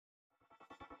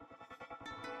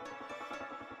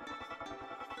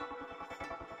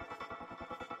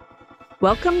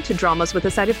Welcome to Dramas with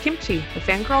a Side of Kimchi, the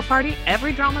fangirl party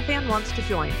every drama fan wants to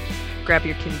join. Grab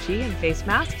your kimchi and face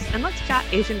masks and let's chat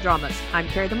Asian dramas. I'm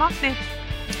Carrie the Mockney.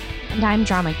 And I'm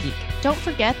Drama Geek. Don't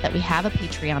forget that we have a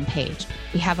Patreon page.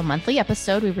 We have a monthly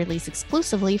episode we release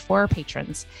exclusively for our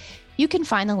patrons. You can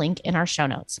find the link in our show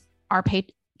notes. Our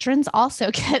patrons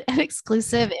also get an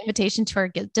exclusive invitation to our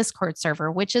Discord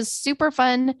server, which is super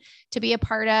fun to be a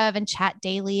part of and chat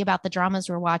daily about the dramas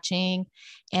we're watching.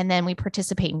 And then we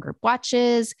participate in group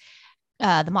watches.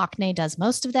 The Mockney does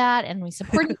most of that, and we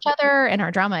support each other in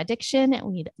our drama addiction. And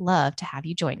we'd love to have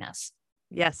you join us.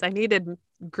 Yes, I needed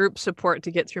group support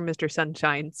to get through Mr.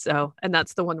 Sunshine. And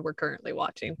that's the one we're currently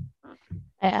watching.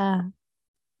 I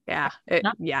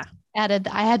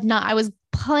was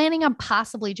planning on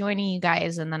possibly joining you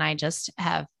guys, and then I just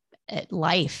have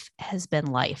life has been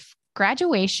life.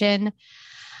 Graduation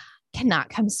cannot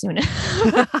come soon.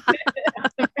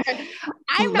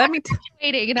 I'm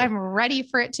graduating and I'm ready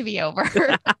for it to be over.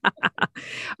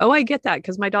 Oh, I get that,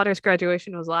 because my daughter's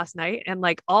graduation was last night, and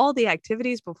like all the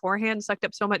activities beforehand sucked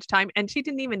up so much time, and she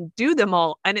didn't even do them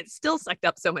all, and it still sucked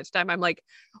up so much time. I'm like,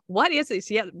 what is this?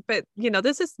 Yeah, but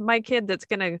this is my kid that's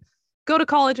gonna go to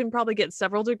college and probably get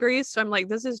several degrees. So I'm like,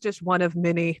 this is just one of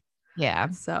many. Yeah.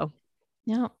 So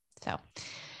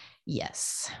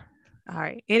yes. All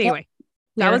right. Anyway.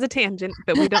 That was a tangent,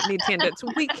 but we don't need tangents.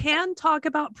 We can talk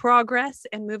about progress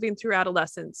and moving through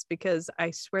adolescence, because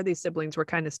I swear these siblings were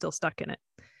kind of still stuck in it.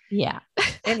 Yeah.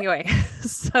 Anyway,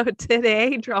 so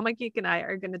today Drama Geek and I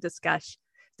are going to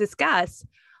discuss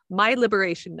My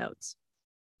Liberation Notes.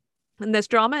 And this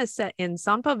drama is set in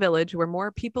Sanpa Village, where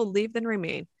more people leave than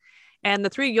remain. And the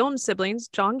three Yeon siblings,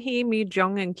 Jong-hee,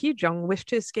 Mi-jung, and Ki-jung, wish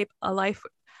to escape a life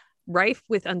rife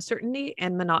with uncertainty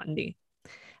and monotony.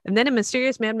 And then a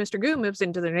mysterious man, Mr. Gu, moves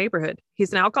into their neighborhood.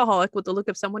 He's an alcoholic with the look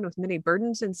of someone with many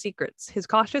burdens and secrets. His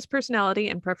cautious personality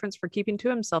and preference for keeping to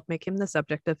himself make him the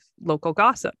subject of local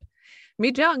gossip.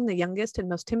 Mi-jung, the youngest and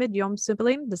most timid Yeon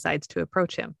sibling, decides to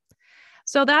approach him.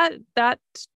 So that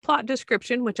plot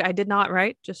description, which I did not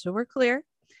write, just so we're clear,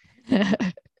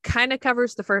 kind of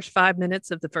covers the first 5 minutes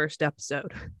of the first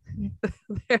episode.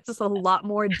 There's a lot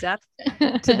more depth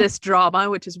to this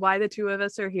drama, which is why the two of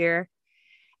us are here.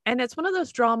 And it's one of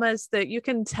those dramas that you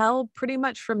can tell pretty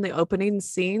much from the opening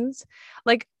scenes.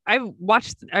 Like I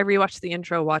rewatched the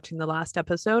intro watching the last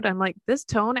episode. I'm like, this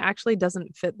tone actually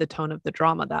doesn't fit the tone of the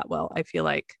drama that well, I feel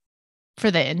like.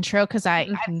 For the intro, because I've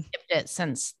skipped it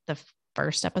since the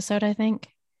first episode, I think.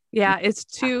 Yeah, it's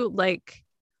too like,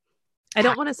 I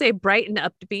don't want to say bright and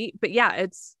upbeat, but yeah,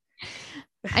 it's.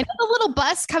 I know the little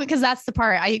bus coming, because that's the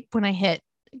part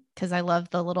because I love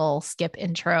the little skip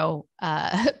intro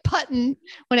button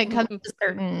when it comes to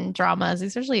certain dramas,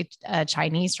 especially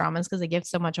Chinese dramas, because they give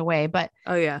so much away. But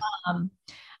the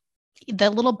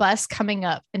little bus coming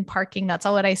up and parking, that's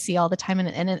all what I see all the time.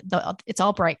 And it's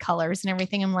all bright colors and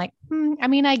everything. I'm like,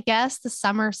 I guess the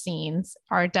summer scenes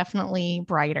are definitely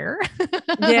brighter.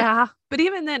 Yeah. But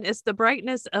even then, it's the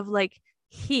brightness of like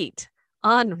heat,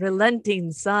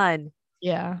 unrelenting sun.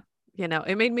 Yeah.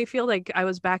 It made me feel like I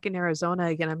was back in Arizona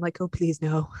again. I'm like, oh, please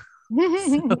no.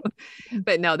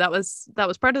 But no, that was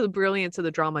part of the brilliance of the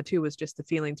drama too, was just the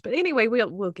feelings. But anyway,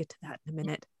 we'll get to that in a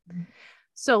minute.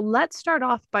 So let's start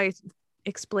off by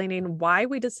explaining why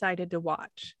we decided to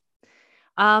watch.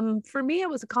 For me, it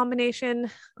was a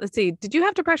combination. Let's see. Did you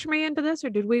have to pressure me into this,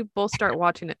 or did we both start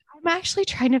watching it? I'm actually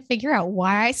trying to figure out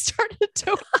why I started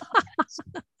to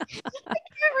watch. I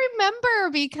can't remember,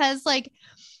 because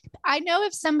I know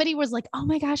if somebody was like, oh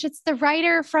my gosh, it's the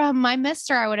writer from My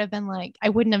Mister, I would have been like, I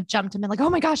wouldn't have jumped and been like, oh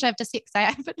my gosh, I have to see it, because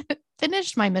I haven't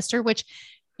finished My Mister, which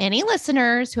any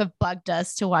listeners who have bugged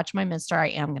us to watch My Mister, I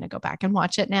am going to go back and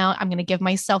watch it now. I'm going to give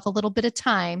myself a little bit of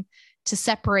time to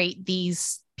separate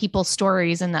these people's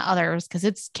stories and the others, because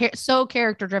it's so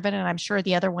character driven, and I'm sure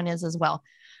the other one is as well.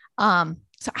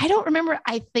 So I don't remember.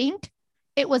 I think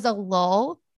it was a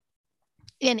lull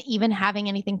in even having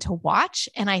anything to watch.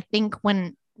 And I think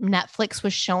when Netflix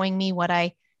was showing me what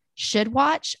I should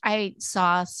watch, I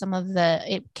saw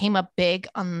it came up big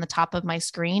on the top of my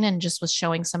screen and just was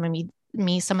showing some of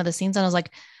me some of the scenes. And I was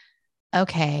like,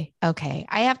 okay,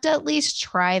 I have to at least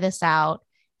try this out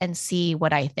and see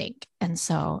what I think. And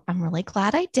so I'm really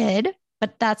glad I did,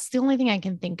 but that's the only thing I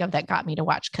can think of that got me to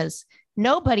watch, because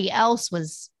nobody else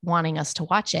was wanting us to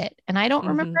watch it. And I don't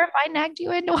remember if I nagged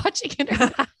you into watching it or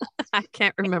not. I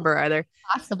can't remember either.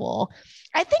 Possible.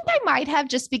 I think I might have,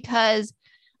 just because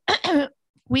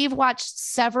we've watched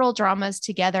several dramas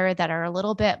together that are a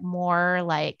little bit more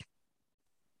like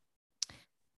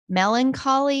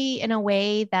melancholy in a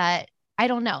way that, I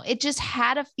don't know. It just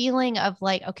had a feeling of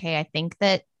like, okay, I think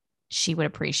that she would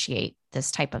appreciate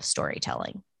this type of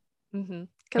storytelling.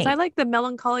 Because I like the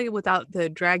melancholy without the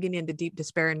dragging into deep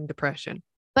despair and depression.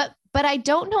 But I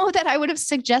don't know that I would have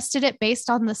suggested it based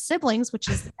on the siblings, which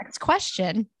is the next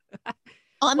question.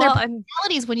 On their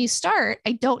personalities when you start,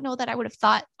 I don't know that I would have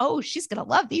thought, oh, she's going to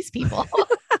love these people.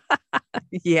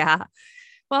 Yeah.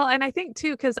 Well, and I think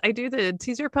too, because I do the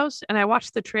teaser post and I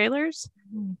watch the trailers,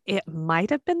 it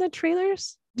might have been the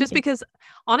trailers just because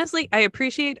honestly, I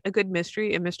appreciate a good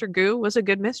mystery, and Mr. Goo was a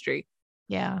good mystery.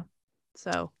 Yeah.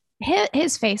 So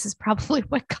his face is probably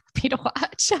what got me to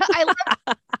watch.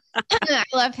 I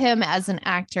love him as an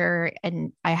actor,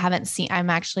 and I'm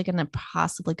actually going to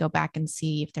possibly go back and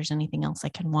see if there's anything else I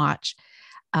can watch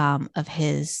of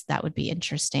his that would be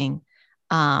interesting.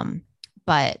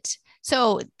 But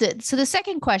so the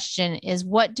second question is,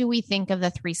 what do we think of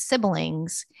the three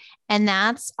siblings? And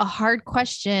that's a hard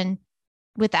question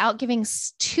without giving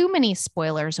too many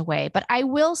spoilers away. But I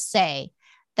will say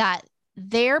that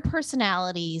their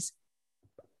personalities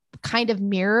kind of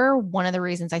mirror one of the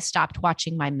reasons I stopped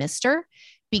watching My Mister,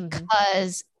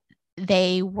 because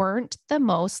they weren't the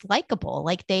most likable.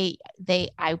 Like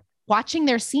I watching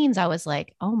their scenes, I was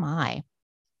like, oh my,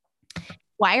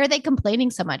 why are they complaining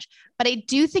so much? But I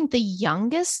do think the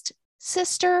youngest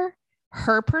sister,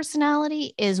 her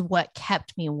personality is what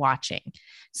kept me watching.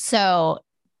 So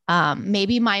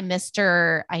maybe My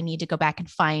Mister, I need to go back and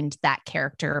find that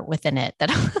character within it that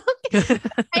kind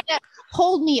of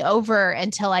hold me over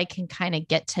until I can kind of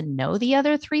get to know the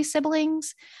other three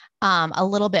siblings a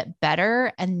little bit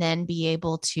better, and then be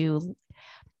able to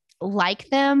like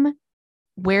them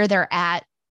where they're at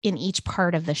in each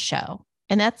part of the show.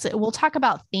 And we'll talk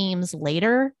about themes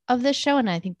later of this show. And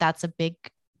I think that's a big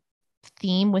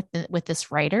theme with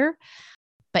this writer.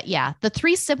 But yeah, the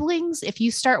three siblings, if you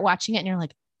start watching it and you're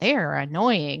like, they are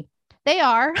annoying. They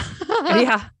are.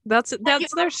 Yeah, that's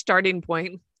their starting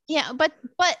point. Yeah. But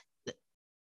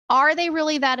are they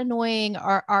really that annoying,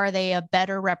 or are they a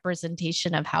better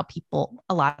representation of how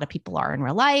a lot of people are in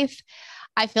real life?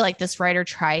 I feel like this writer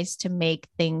tries to make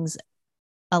things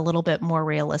a little bit more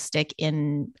realistic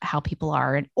in how people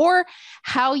are, or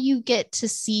how you get to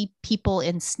see people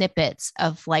in snippets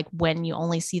of like when you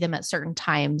only see them at certain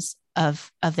times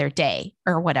of their day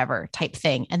or whatever type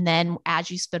thing. And then as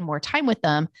you spend more time with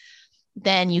them,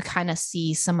 then you kind of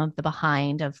see some of the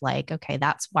behind of like, okay,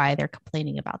 that's why they're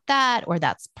complaining about that, or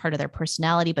that's part of their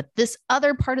personality, but this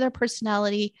other part of their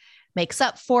personality makes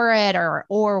up for it,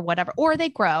 or whatever, or they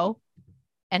grow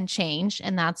and change.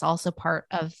 And that's also part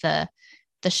of the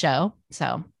show.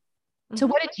 So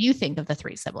what did you think of the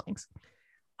three siblings?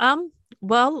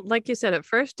 Well, like you said, at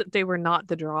first they were not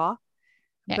the draw,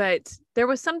 but there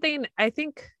was something, I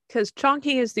think, because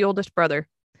Chonky is the oldest brother.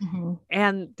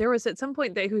 And there was at some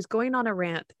point that he was going on a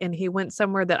rant and he went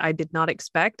somewhere that I did not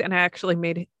expect. And I actually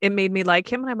made me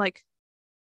like him. And I'm like,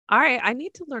 all right, I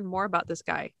need to learn more about this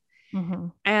guy.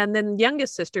 And then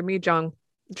youngest sister, Mi Jung,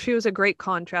 she was a great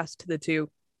contrast to the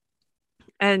two.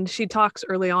 And she talks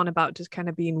early on about just kind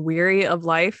of being weary of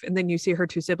life. And then you see her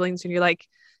two siblings and you're like,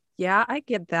 yeah, I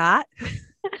get that.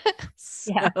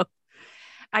 So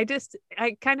I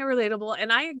kind of relatable.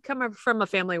 And I come from a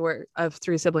family of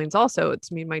three siblings also.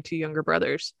 It's me and my two younger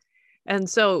brothers. And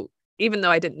so even though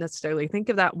I didn't necessarily think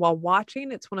of that while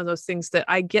watching, it's one of those things that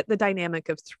I get the dynamic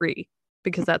of three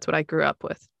because that's what I grew up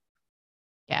with.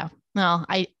 Yeah. Well,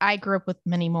 I grew up with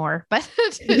many more, but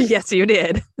yes, you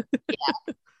did.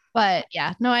 Yeah. But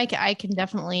yeah, no, I can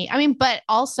definitely, I mean, but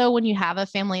also when you have a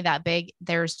family that big,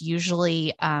 there's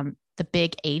usually the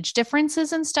big age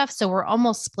differences and stuff. So we're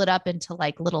almost split up into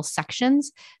like little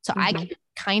sections. So I can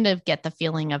kind of get the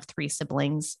feeling of three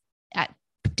siblings at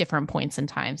different points in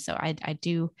time. So I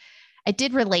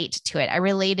did relate to it. I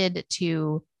related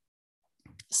to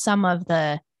some of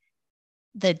the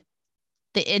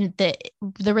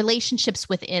relationships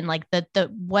within, like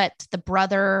the what the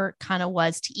brother kind of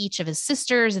was to each of his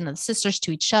sisters and the sisters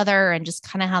to each other, and just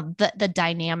kind of how the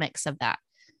dynamics of that.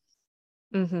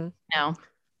 You know?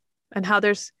 And how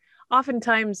there's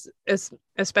oftentimes,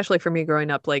 especially for me growing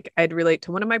up, like I'd relate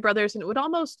to one of my brothers and it would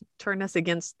almost turn us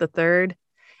against the third,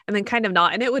 and then kind of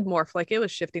not, and it would morph, like it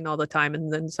was shifting all the time.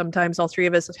 And then sometimes all three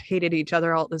of us hated each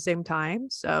other all at the same time.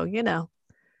 So,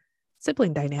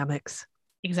 sibling dynamics.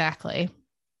 Exactly.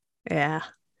 Yeah.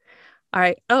 All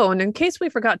right. Oh, and in case we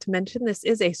forgot to mention, this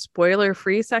is a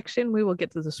spoiler-free section. We will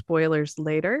get to the spoilers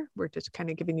later. We're just kind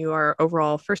of giving you our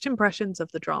overall first impressions of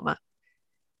the drama.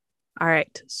 All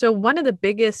right. So one of the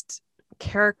biggest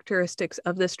characteristics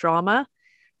of this drama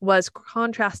was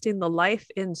contrasting the life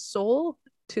in Seoul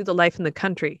to the life in the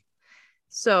country.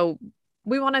 So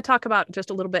we want to talk about just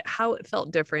a little bit how it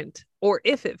felt different, or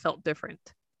if it felt different.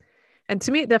 And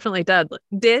to me, it definitely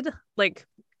did like,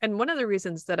 and one of the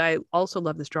reasons that I also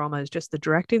love this drama is just the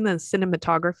directing and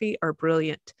cinematography are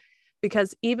brilliant,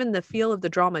 because even the feel of the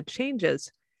drama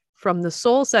changes from the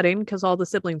Seoul setting, because all the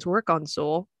siblings work on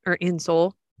Seoul or in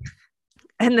Seoul,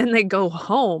 and then they go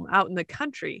home out in the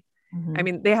country. I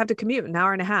mean, they have to commute an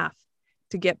hour and a half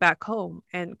to get back home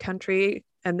and country,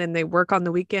 and then they work on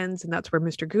the weekends, and that's where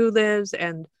Mr. Gu lives,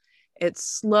 and it's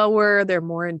slower. They're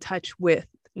more in touch with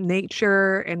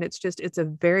nature, and it's a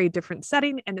very different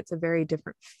setting, and it's a very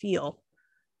different feel.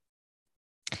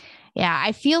 Yeah,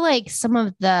 I feel like some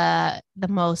of the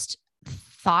most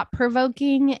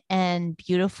thought-provoking and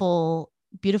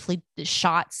beautifully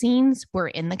shot scenes were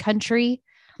in the country.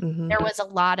 There was a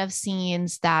lot of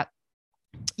scenes that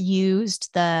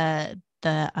used the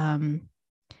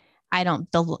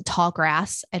tall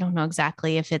grass. I don't know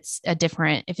exactly if it's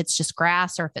if it's just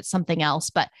grass or if it's something else,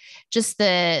 but just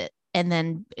and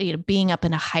then, being up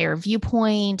in a higher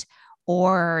viewpoint,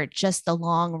 or just the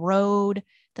long road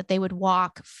that they would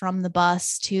walk from the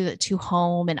bus to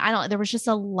home. And there was just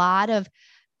a lot of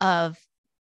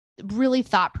really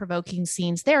thought-provoking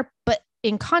scenes there. But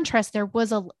in contrast, there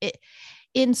was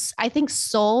I think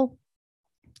Seoul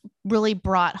really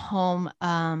brought home,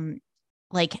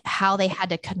 like how they had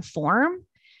to conform,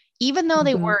 even though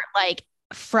they weren't like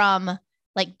from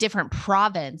like different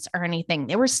province or anything.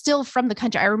 They were still from the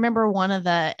country. I remember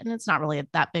and it's not really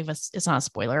that big of it's not a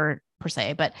spoiler per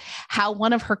se, but how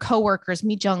one of her coworkers,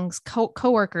 Mi Jung's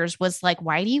coworkers, was like,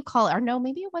 why do you call it? Or no,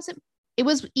 maybe it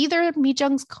was either Mi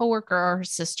Jung's coworker or her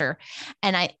sister.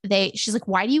 And she's like,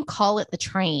 why do you call it the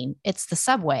train? It's the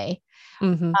subway.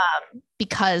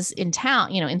 Because in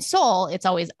town, in Seoul, it's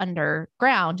always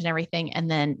underground and everything. And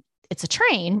then it's a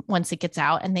train once it gets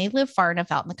out, and they live far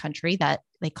enough out in the country that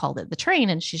they called it the train.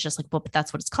 And she's just like, well, but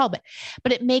that's what it's called.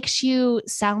 But it makes you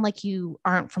sound like you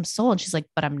aren't from Seoul. And she's like,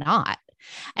 but I'm not.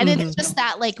 And it's just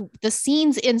that, like, the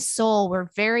scenes in Seoul were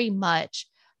very much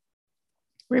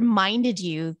reminded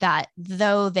you that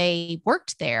though they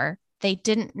worked there, they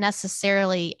didn't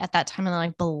necessarily at that time of their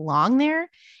life belong there.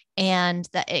 And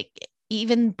that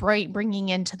even bringing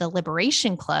into the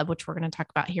Liberation Club, which we're going to talk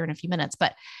about here in a few minutes,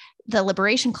 but the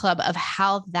Liberation Club, of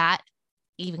how that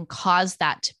even caused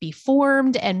that to be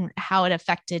formed and how it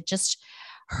affected just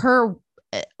her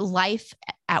life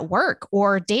at work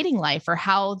or dating life, or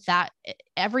how that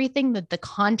everything, that the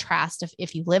contrast of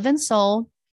if you live in Seoul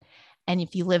and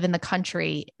if you live in the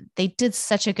country, they did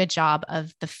such a good job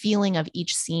of the feeling of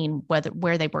each scene,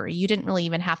 where they were. You didn't really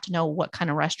even have to know what kind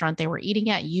of restaurant they were eating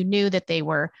at. You knew that they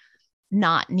were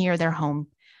not near their home,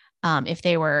 if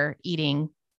they were eating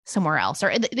somewhere else,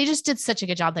 or they just did such a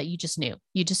good job that you just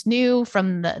knew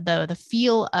from the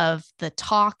feel of the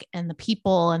talk and the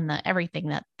people and the everything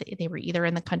that they were either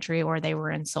in the country or they were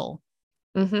in Seoul.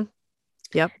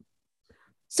 Yep.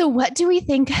 So what do we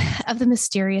think of the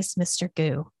mysterious Mr.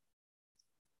 Gu?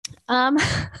 So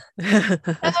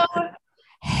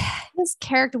his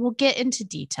character, we'll get into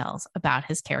details about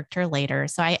his character later,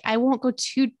 so I won't go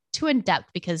too in depth,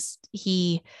 because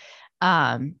he's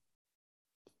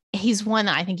one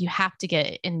that I think you have to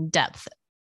get in depth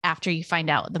after you find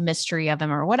out the mystery of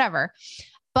him or whatever.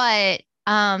 But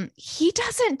he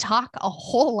doesn't talk a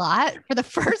whole lot for the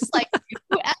first like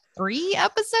 3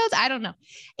 episodes. I don't know.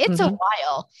 It's a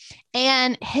while.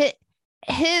 And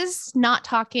his not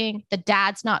talking, the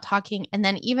dad's not talking. And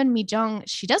then even Mi Jung,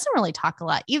 she doesn't really talk a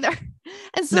lot either.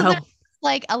 And so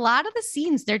like a lot of the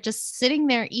scenes, they're just sitting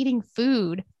there eating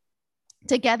food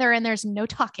together and there's no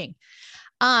talking.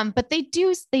 But they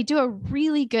do a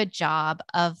really good job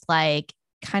of like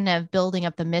kind of building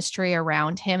up the mystery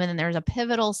around him. And then there's a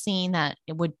pivotal scene that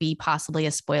it would be possibly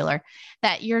a spoiler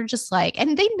that you're just like,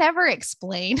 and they never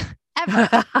explain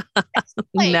ever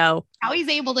no how he's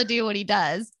able to do what he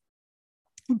does.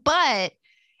 But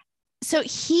so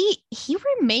he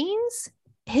remains,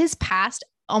 his past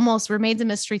almost remains a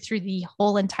mystery through the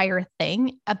whole entire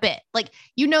thing a bit. Like,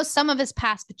 some of his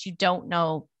past, but you don't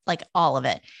know like all of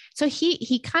it. So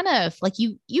he kind of like,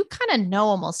 you kind of know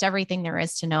almost everything there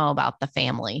is to know about the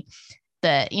family.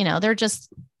 That,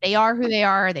 they are who they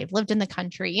are. They've lived in the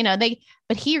country,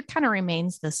 but he kind of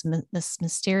remains this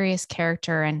mysterious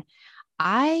character. And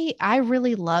I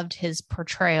really loved his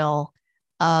portrayal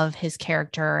of his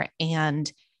character.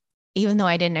 And even though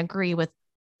I didn't agree with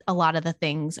a lot of the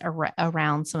things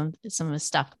around some of his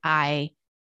stuff, I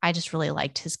just really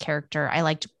liked his character. I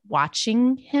liked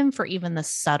watching him for even the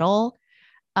subtle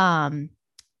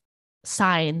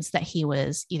signs that he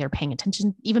was either paying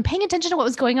attention to what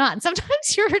was going on.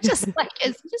 Sometimes you're just like,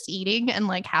 is he just eating and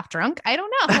like half drunk? I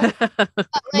don't know.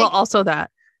 Well, also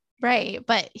that. Right.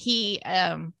 But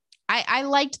I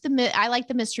liked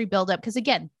the mystery buildup because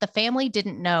again, the family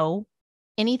didn't know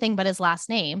anything but his last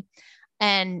name.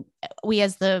 And we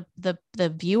as the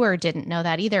viewer didn't know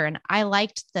that either. And I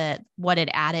liked what it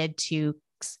added to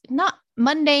not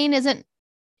mundane isn't,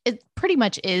 it pretty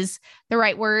much is the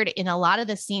right word. In a lot of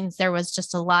the scenes, there was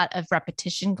just a lot of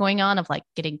repetition going on of like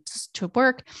getting to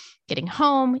work, getting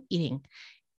home, eating,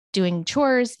 doing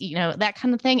chores, that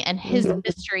kind of thing. And his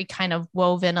mystery kind of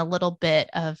wove in a little bit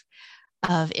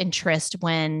of interest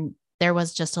when there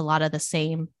was just a lot of the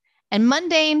same and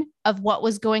mundane of what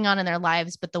was going on in their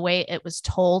lives, but the way it was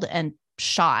told and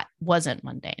shot wasn't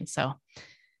mundane. So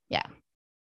yeah.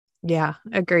 Yeah,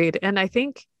 agreed. And I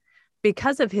think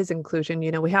because of his inclusion,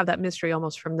 we have that mystery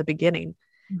almost from the beginning.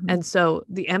 Mm-hmm. And so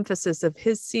the emphasis of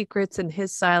his secrets and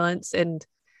his silence, and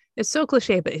it's so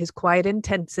cliche, but his quiet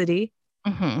intensity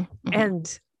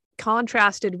and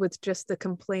contrasted with just the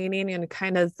complaining and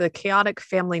kind of the chaotic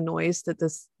family noise that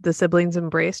the siblings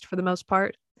embraced for the most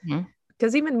part.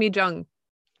 Because even Mi Jung,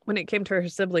 when it came to her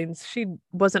siblings, she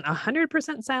wasn't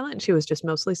 100% silent. She was just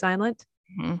mostly silent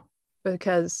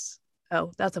because,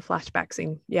 that's a flashback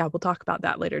scene. Yeah, we'll talk about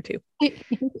that later too.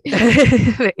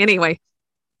 Anyway,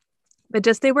 but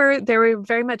just they were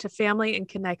very much a family and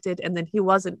connected, and then he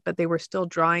wasn't, but they were still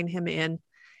drawing him in.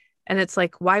 And it's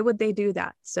like, why would they do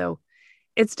that? So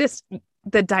it's just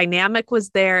the dynamic was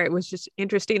there. It was just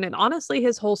interesting. And honestly,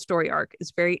 his whole story arc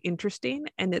is very interesting.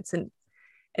 And it's an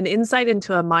insight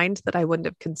into a mind that I wouldn't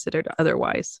have considered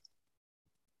otherwise.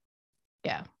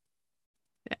 Yeah.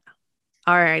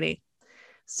 All righty.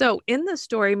 So in the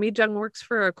story, Mi Jung works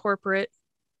for a corporate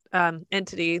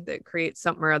entity that creates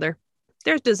something or other.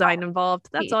 There's design involved.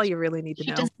 That's all you really need to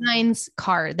know. She designs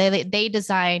cards. They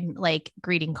design like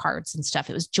greeting cards and stuff.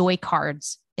 It was Joy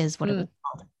Cards is what it was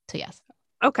called. So yes.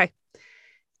 Okay.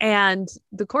 And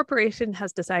the corporation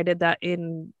has decided that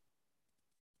in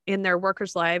their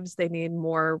workers' lives, they need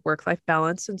more work-life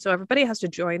balance. And so everybody has to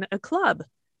join a club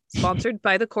sponsored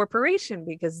by the corporation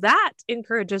because that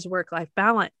encourages work-life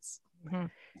balance.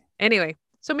 Anyway,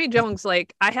 so Mi Jung's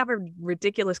like, I have a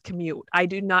ridiculous commute. I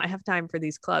do not have time for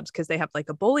these clubs because they have like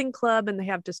a bowling club and they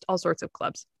have just all sorts of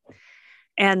clubs.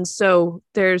 And so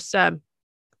there's,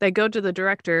 they go to the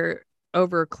director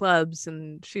over clubs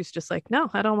and she's just like, no,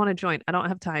 I don't want to join. I don't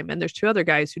have time. And there's two other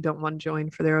guys who don't want to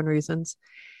join for their own reasons.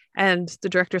 And the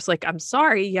director's like, I'm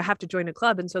sorry, you have to join a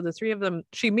club. And so the three of them,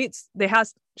 she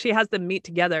has them meet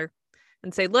together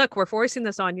and say, look, we're forcing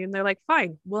this on you. And they're like,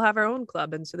 fine, we'll have our own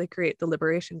club. And so they create the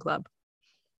Liberation Club.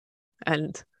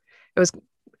 And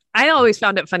I always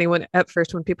found it funny at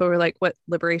first when people were like, what,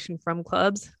 liberation from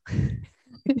clubs?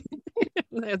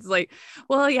 It's like,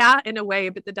 well, yeah, in a way,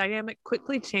 but the dynamic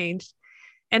quickly changed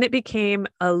and it became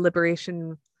a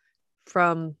liberation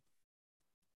from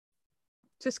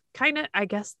just kind of, I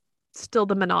guess, still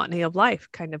the monotony of life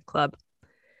kind of club.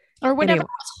 Or whatever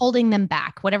was holding them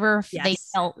back, whatever they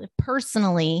felt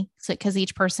personally. So, because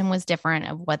each person was different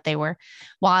of what they were,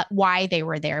 why they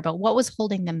were there, but what was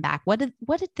holding them back? What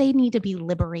did they need to be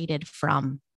liberated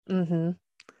from? And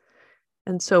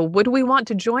so would we want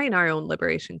to join our own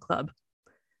liberation club?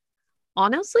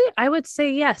 Honestly, I would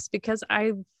say yes, because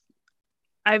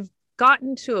I've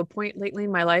gotten to a point lately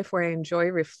in my life where I enjoy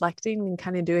reflecting and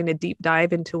kind of doing a deep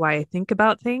dive into why I think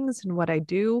about things and what I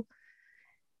do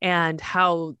and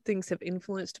how things have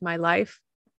influenced my life.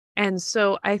 And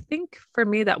so I think for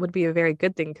me, that would be a very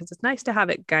good thing because it's nice to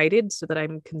have it guided so that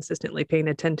I'm consistently paying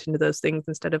attention to those things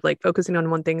instead of like focusing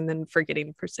on one thing and then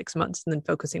forgetting for 6 months and then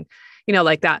focusing,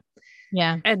 like that.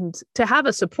 Yeah. And to have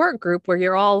a support group where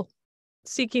you're all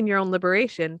seeking your own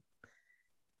liberation.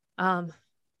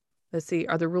 Let's see.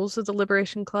 Are the rules of the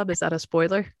Liberation Club? Is that a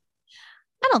spoiler?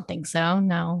 I don't think so.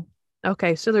 No.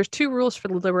 Okay. So there's 2 rules for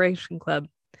the Liberation Club.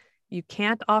 You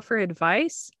can't offer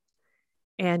advice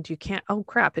and you can't, oh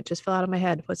crap, it just fell out of my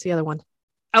head. What's the other one?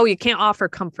 Oh, you can't offer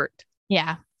comfort.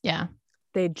 Yeah. Yeah.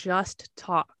 They just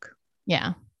talk.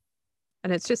 Yeah.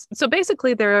 And it's just, so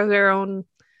basically they're their own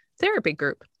therapy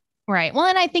group. Right. Well,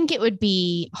 and I think it would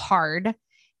be hard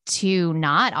to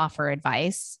not offer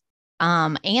advice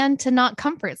and to not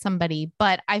comfort somebody,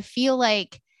 but I feel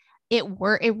like it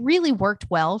really worked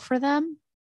well for them.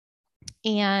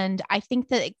 And I think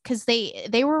that because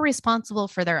they were responsible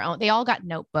for their own, they all got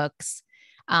notebooks.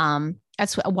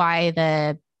 That's why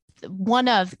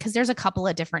because there's a couple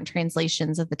of different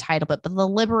translations of the title, but the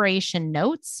Liberation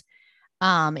Notes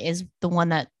is the one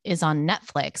that is on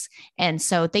Netflix. And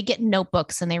so they get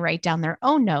notebooks and they write down their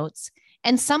own notes.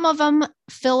 And some of them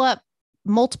fill up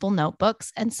multiple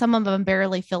notebooks and some of them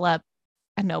barely fill up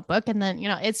a notebook. And then,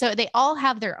 it's so they all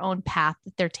have their own path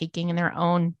that they're taking and their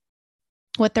own,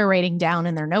 what they're writing down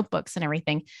in their notebooks and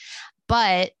everything.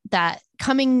 but that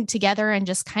coming together and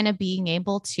just kind of being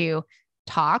able to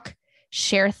talk,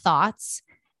 share thoughts,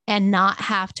 and not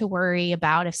have to worry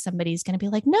about if somebody's going to be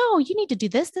like, no, you need to do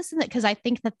this, this, and that. Cause I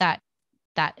think that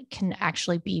can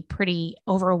actually be pretty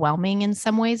overwhelming in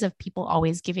some ways, of people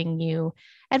always giving you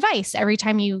advice every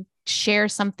time you share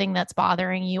something that's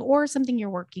bothering you or something you're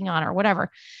working on or whatever.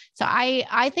 So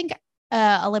I think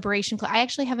a liberation, I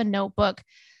actually have a notebook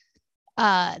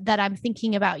that I'm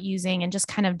thinking about using and just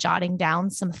kind of jotting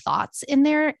down some thoughts in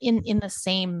there in the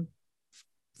same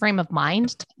frame of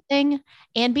mind type thing,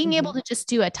 and being able to just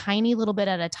do a tiny little bit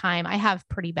at a time. I have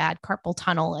pretty bad carpal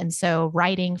tunnel. And so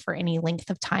writing for any length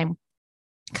of time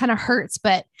kind of hurts,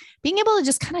 but being able to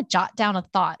just kind of jot down a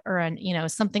thought or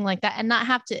something like that, and not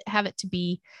have to have it to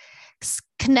be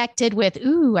connected with,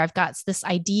 ooh, I've got this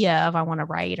idea of I want to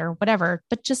write or whatever,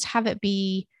 but just have it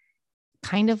be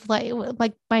kind of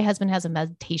like my husband has a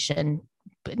meditation,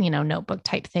 notebook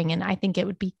type thing. And I think it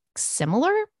would be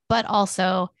similar, but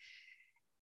also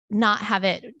not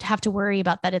have to worry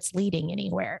about that it's leading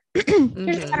anywhere. You're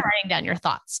just kind of writing down your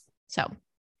thoughts. So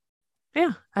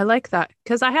yeah, I like that.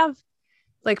 Cause I have,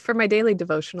 like, for my daily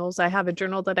devotionals, I have a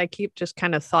journal that I keep, just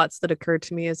kind of thoughts that occur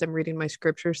to me as I'm reading my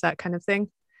scriptures, that kind of thing.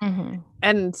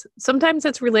 And sometimes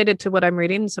it's related to what I'm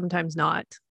reading, sometimes not.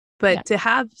 But to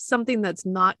have something that's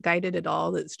not guided at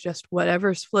all, that's just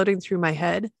whatever's floating through my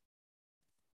head.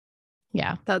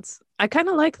 Yeah. I kind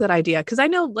of like that idea, because I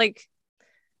know, like,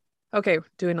 okay,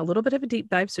 doing a little bit of a deep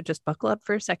dive, so just buckle up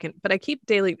for a second. But I keep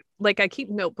I keep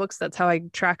notebooks. That's how I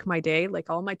track my day. Like,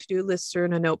 all my to-do lists are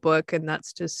in a notebook, and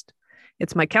that's just,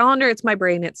 it's my calendar, it's my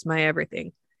brain, it's my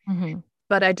everything.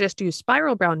 But I just use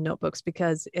spiral bound notebooks,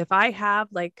 because if I have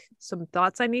like some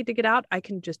thoughts I need to get out, I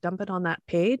can just dump it on that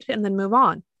page and then move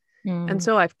on. And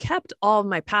so I've kept all of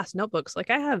my past notebooks. Like,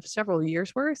 I have several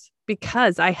years worth,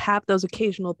 because I have those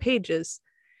occasional pages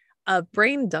of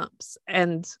brain dumps,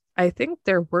 and I think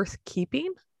they're worth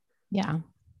keeping. Yeah.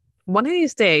 One of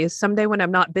these days, someday when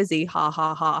I'm not busy, ha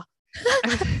ha ha,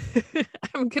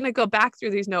 I'm going to go back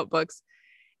through these notebooks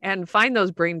and find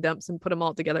those brain dumps and put them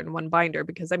all together in one binder,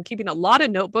 because I'm keeping a lot of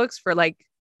notebooks for like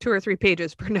 2 or 3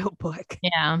 pages per notebook.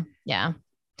 Yeah. Yeah.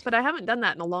 But I haven't done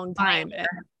that in a long time.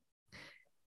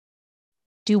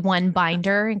 Do one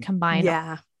binder and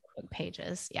combine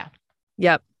pages. Yeah.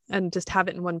 Yep. And just have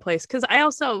it in one place. Cause I'm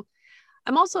also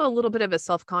a little bit of a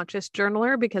self-conscious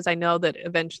journaler, because I know that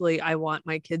eventually I want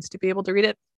my kids to be able to read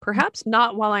it, perhaps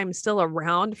not while I'm still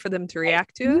around for them to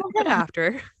react to it, but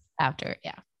after.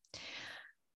 Yeah.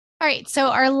 All right. So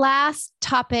our last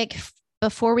topic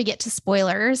before we get to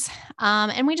spoilers,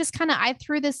 and we just I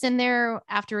threw this in there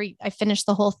after I finished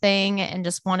the whole thing and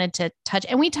just wanted to touch,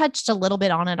 and we touched a little bit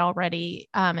on it already,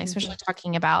 especially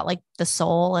talking about like the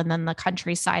soul and then the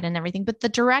countryside and everything, but the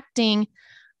directing,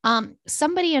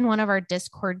 somebody in one of our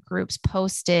Discord groups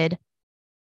posted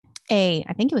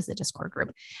I think it was the Discord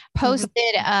group,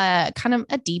 posted kind of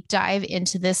a deep dive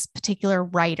into this particular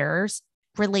writer's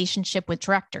relationship with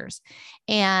directors.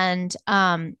 And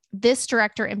this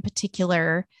director in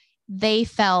particular, they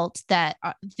felt that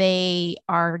they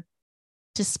are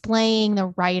displaying the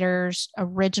writer's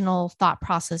original thought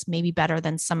process maybe better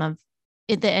than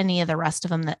any of the rest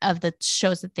of them of the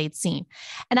shows that they'd seen.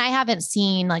 And I haven't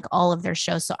seen like all of their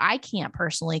shows, so I can't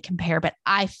personally compare, but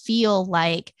I feel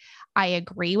like I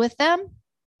agree with them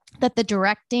that the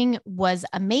directing was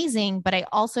amazing, but I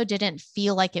also didn't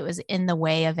feel like it was in the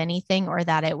way of anything, or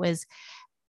that it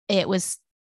was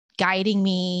guiding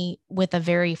me with a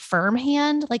very firm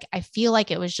hand. Like, I feel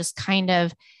like it was just kind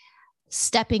of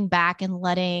stepping back and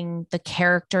letting the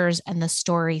characters and the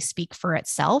story speak for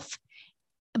itself,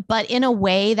 but in a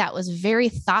way that was very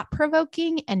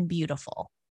thought-provoking and beautiful.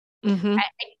 I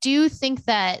do think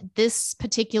that this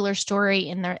particular story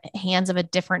in the hands of a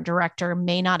different director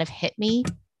may not have hit me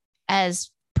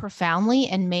as profoundly,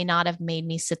 and may not have made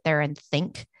me sit there and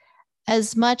think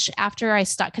as much after I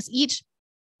stopped. Because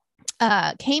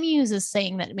Kay Muse is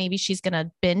saying that maybe she's going to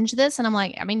binge this. And I'm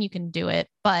like, I mean, you can do it,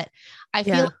 but I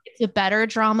feel like it's a better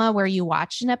drama where you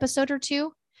watch an episode or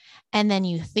two and then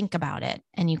you think about it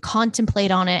and you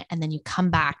contemplate on it and then you come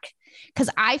back. Because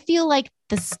I feel like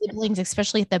the siblings,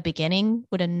 especially at the beginning,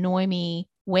 would annoy me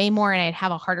way more, and I'd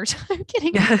have a harder time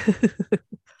getting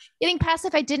past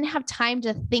if I didn't have time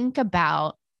to think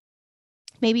about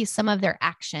maybe some of their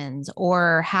actions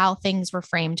or how things were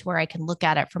framed, where I can look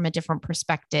at it from a different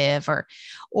perspective,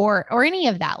 or any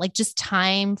of that. Like, just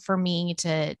time for me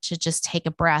to just take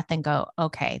a breath and go,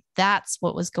 okay, that's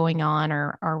what was going on,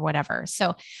 or whatever.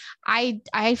 So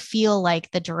I feel like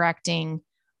the directing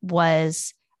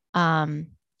was,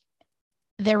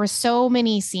 there were so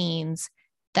many scenes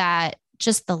that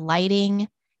just the lighting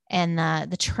and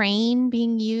the train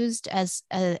being used as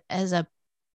a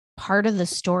part of the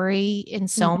story in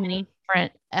so many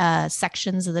different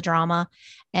sections of the drama.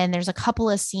 And there's a couple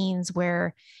of scenes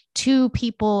where two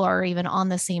people are even on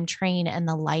the same train, and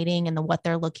the lighting and the what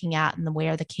they're looking at and the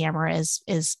where the camera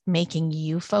is making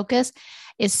you focus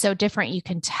is so different. You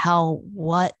can tell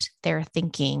what they're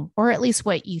thinking, or at least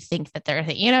what you think that they're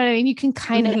thinking. You know what I mean? You can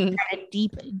kind of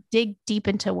dig deep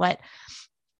into what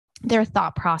their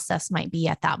thought process might be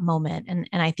at that moment. And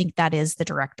I think that is the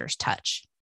director's touch.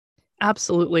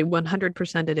 Absolutely.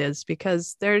 100% it is,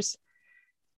 because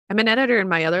I'm an editor in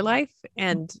my other life.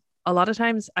 And a lot of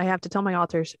times I have to tell my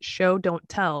authors, show, don't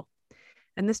tell.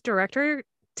 And this director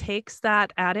takes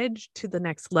that adage to the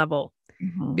next level,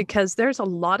 because there's a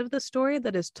lot of the story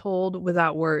that is told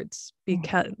without words,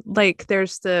 because like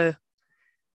there's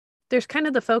kind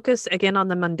of the focus again on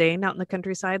the mundane out in the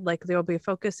countryside. Like there'll be a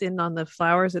focus in on the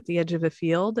flowers at the edge of a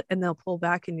field, and they'll pull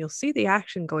back and you'll see the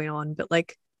action going on. But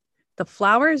like the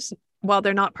flowers, while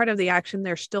they're not part of the action,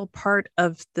 they're still part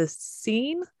of the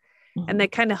scene. And they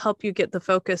kind of help you get the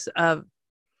focus of,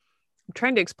 I'm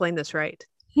trying to explain this right,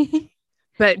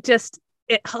 but just,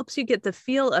 it helps you get the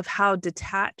feel of how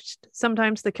detached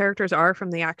sometimes the characters are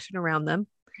from the action around them.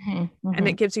 And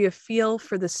it gives you a feel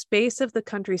for the space of the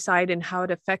countryside and how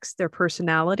it affects their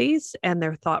personalities and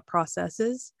their thought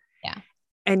processes. Yeah.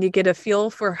 And you get a feel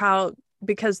for how,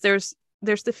 because there's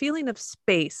the feeling of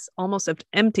space, almost of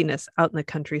emptiness out in the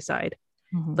countryside.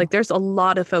 Like there's a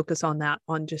lot of focus on that,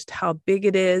 on just how big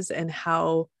it is and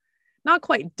how not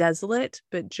quite desolate,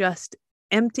 but just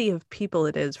empty of people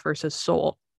it is versus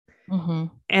soul.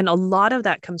 And a lot of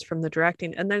that comes from the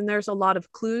directing. And then there's a lot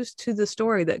of clues to the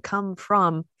story that come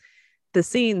from the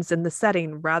scenes and the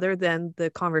setting rather than the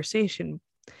conversation.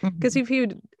 Because if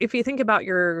you think about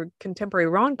your contemporary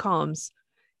rom-coms,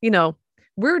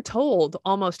 we're told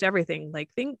almost everything. Like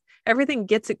everything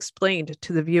gets explained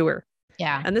to the viewer.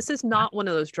 Yeah. And this is not one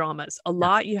of those dramas. A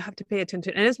lot you have to pay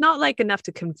attention. And it's not like enough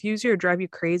to confuse you or drive you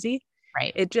crazy.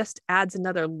 Right. It just adds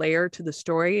another layer to the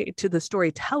story, to the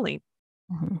storytelling.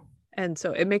 And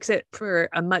so it makes it for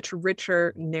a much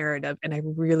richer narrative. And I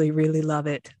really, really love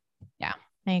it. Yeah,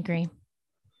 I agree.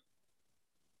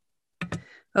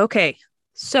 Okay.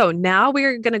 So now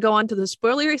we're going to go on to the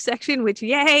spoilery section, which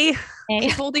yay,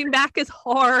 holding back is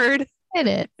hard.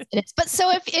 It is. But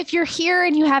so if you're here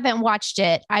and you haven't watched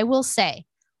it, I will say,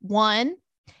 1,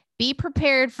 be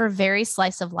prepared for very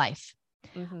slice of life.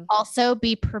 Also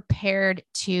be prepared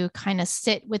to kind of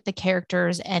sit with the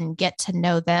characters and get to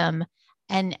know them.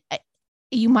 And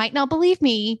you might not believe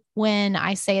me when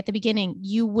I say at the beginning,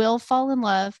 you will fall in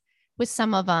love with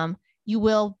some of them. You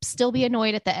will still be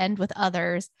annoyed at the end with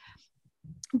others,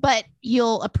 but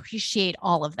you'll appreciate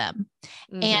all of them.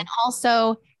 And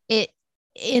also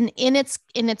in its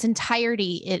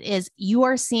entirety, it is, you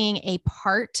are seeing a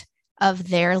part of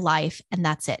their life, and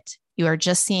that's it. You are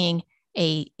just seeing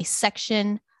a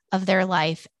section of their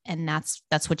life, and that's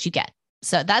what you get.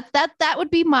 So that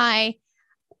would be my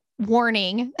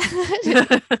warning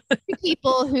to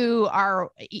people who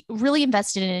are really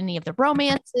invested in any of the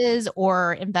romances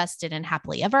or invested in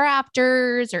happily ever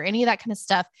afters or any of that kind of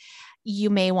stuff. You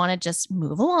may want to just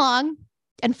move along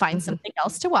and find something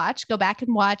else to watch. Go back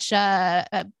and watch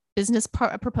a Business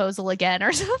Proposal again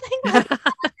or something. Like that.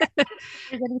 If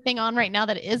there's anything on right now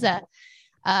that is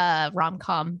a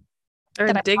rom-com. Or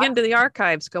dig into the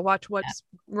archives. Go watch What's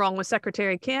Wrong with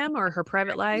Secretary Kim or Her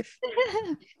Private Life.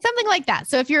 Something like that.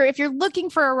 So if you're looking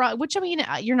for which, I mean,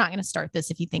 you're not going to start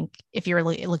this if you're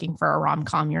looking for a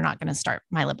rom-com, you're not going to start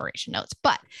My Liberation Notes.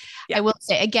 But I will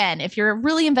say again, if you're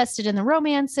really invested in the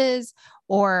romances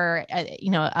or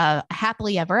a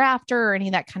happily ever after or any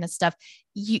of that kind of stuff,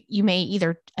 you may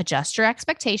either adjust your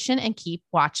expectation and keep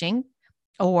watching,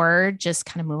 or just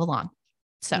kind of move along.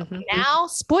 So now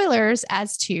spoilers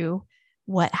as to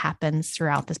what happens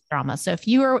throughout this drama. So if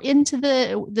you are into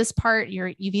this part,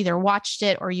 you've either watched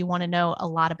it or you want to know a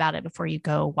lot about it before you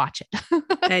go watch it.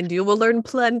 And you will learn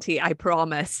plenty, I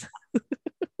promise.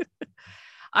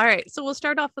 All right. So we'll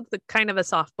start off with the kind of a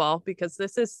softball, because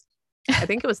this is, I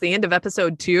think it was the end of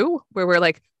episode 2 where we're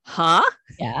like, huh?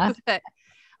 Yeah.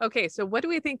 Okay. So what do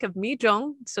we think of Mi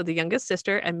Jung, so the youngest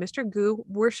sister, and Mr. Gu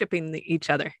worshiping each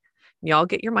other? Y'all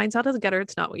get your minds out of the gutter.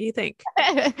 It's not what you think.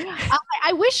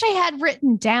 I wish I had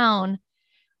written down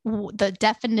the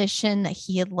definition that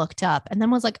he had looked up and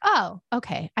then was like, oh,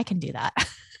 okay, I can do that.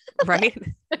 Right.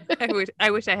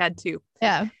 I wish I had too.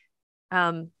 Yeah.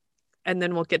 And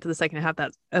then we'll get to the second half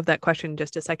of that question in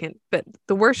just a second. But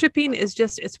the worshiping is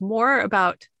it's more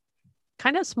about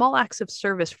kind of small acts of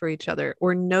service for each other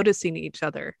or noticing each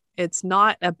other. It's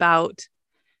not about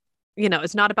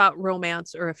it's not about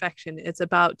romance or affection. It's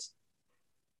about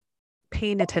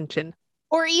paying attention.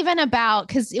 Or even about,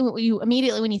 because you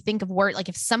immediately, when you think of work, like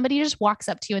if somebody just walks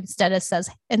up to you instead of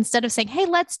saying, hey,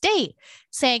 let's date,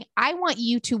 saying, I want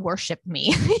you to worship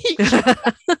me.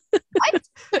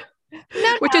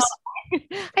 No, Which is,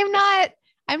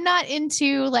 I'm not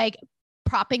into like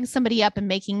propping somebody up and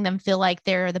making them feel like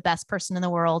they're the best person in the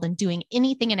world and doing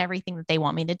anything and everything that they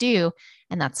want me to do.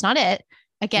 And that's not it.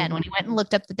 Again, when you went and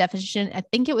looked up the definition, I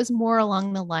think it was more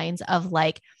along the lines of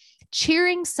like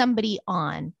cheering somebody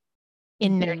on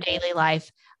in their daily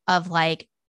life, of like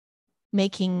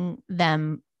making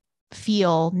them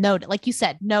feel like you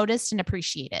said, noticed and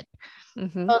appreciated. I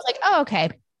was like, oh,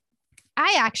 okay.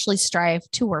 I actually strive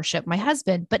to worship my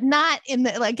husband, but not in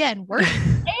the, again, work.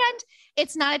 And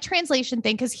it's not a translation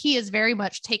thing, because he is very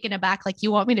much taken aback. Like, you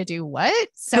want me to do what?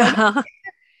 So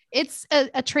it's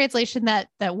a translation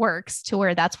that works to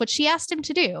where that's what she asked him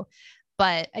to do.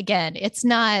 But again, it's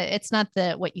not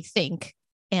what you think.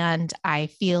 And I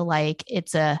feel like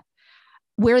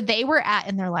where they were at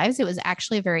in their lives, it was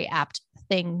actually a very apt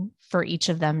thing for each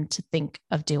of them to think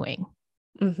of doing.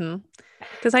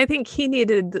 Because I think he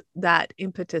needed that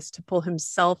impetus to pull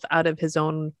himself out of his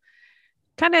own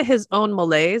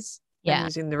malaise. Yeah. I'm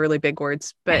using the really big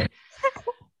words, but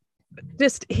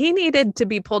just he needed to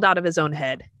be pulled out of his own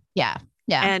head. Yeah.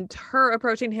 Yeah. And her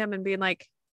approaching him and being like,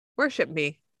 worship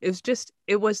me,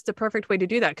 it was the perfect way to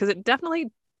do that, because it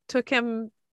definitely took him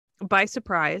by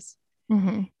surprise.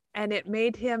 And it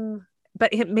made him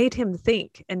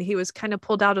think, and he was kind of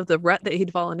pulled out of the rut that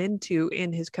he'd fallen into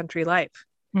in his country life.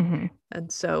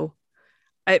 And so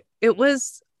it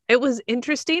was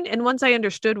interesting. And once I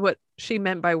understood what she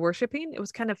meant by worshiping, it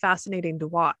was kind of fascinating to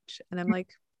watch. And I'm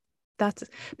like, that's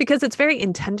because it's very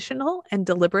intentional and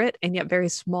deliberate, and yet very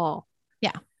small.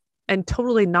 Yeah. And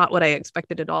totally not what I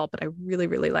expected at all, but I really,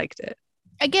 really liked it.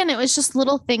 Again, it was just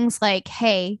little things like,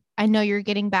 hey, I know you're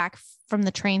getting back from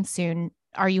the train soon.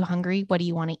 Are you hungry? What do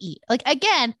you want to eat? Like,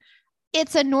 again,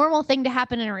 it's a normal thing to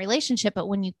happen in a relationship, but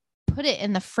when you put it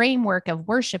in the framework of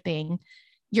worshiping,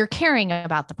 you're caring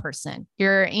about the person.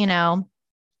 You're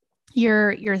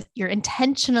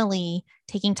intentionally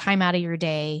taking time out of your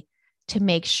day to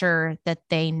make sure that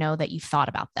they know that you thought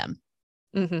about them.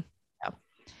 So.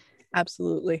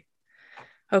 Absolutely.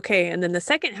 Okay. And then the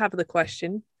second half of the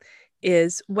question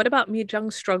is, what about Mi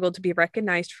Jung's struggle to be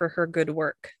recognized for her good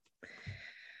work?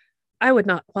 I would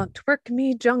not want to work in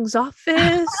Mi Jung's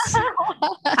office.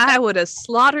 I would have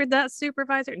slaughtered that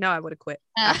supervisor. No, I would have quit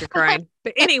after crying.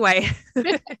 But anyway,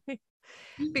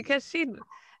 because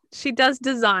she does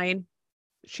design.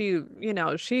 She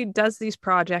does these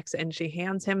projects, and she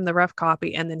hands him the rough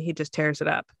copy, and then he just tears it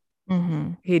up.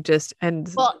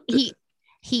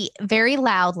 He very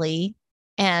loudly,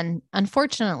 and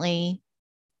unfortunately,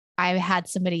 I had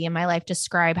somebody in my life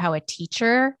describe how a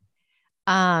teacher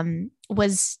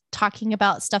was talking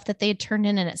about stuff that they had turned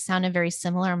in, and it sounded very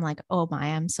similar. I'm like, oh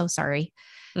my, I'm so sorry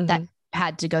that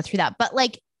had to go through that. But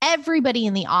like, everybody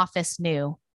in the office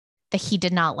knew that he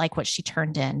did not like what she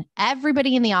turned in.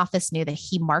 Everybody in the office knew that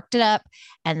he marked it up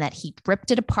and that he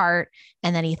ripped it apart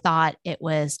and that he thought it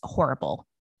was horrible.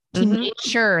 He made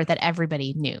sure that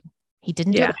everybody knew. He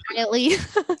didn't do it quietly.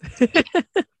 He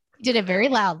did it very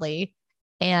loudly.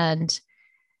 And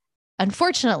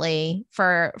unfortunately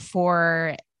for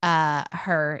her,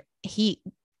 the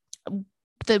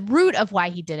root of why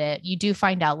he did it, you do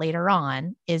find out later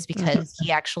on, is because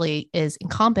he actually is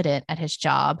incompetent at his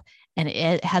job, and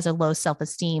it has a low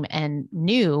self-esteem, and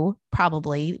knew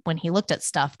probably when he looked at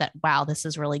stuff that, wow, this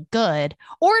is really good,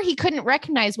 or he couldn't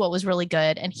recognize what was really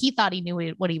good. And he thought he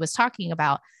knew what he was talking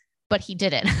about, but he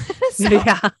didn't. So one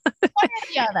or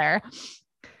the other.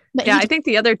 But I think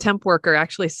the other temp worker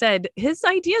actually said his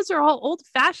ideas are all old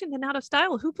fashioned and out of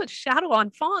style. Who puts shadow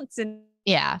on fonts? And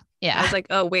yeah. I was like,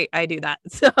 oh wait, I do that.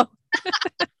 So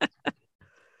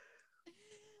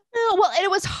well, it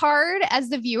was hard as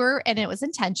the viewer, and it was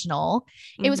intentional.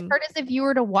 It was hard as the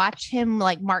viewer to watch him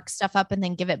like mark stuff up and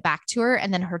then give it back to her,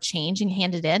 and then her change and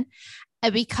hand it in,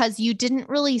 because you didn't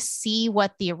really see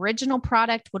what the original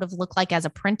product would have looked like as a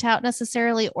printout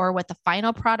necessarily, or what the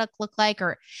final product looked like,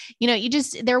 or,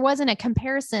 there wasn't a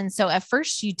comparison. So at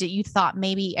first you thought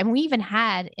maybe, and we even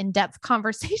had in-depth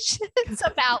conversations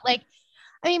about like,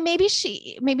 I mean, maybe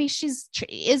she's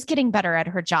getting better at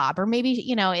her job, or maybe,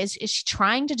 is she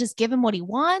trying to just give him what he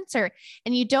wants, and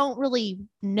you don't really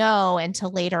know until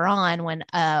later on when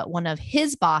one of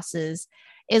his bosses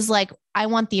is like, I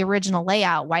want the original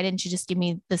layout. Why didn't you just give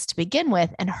me this to begin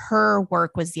with? And her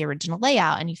work was the original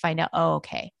layout. And you find out, oh,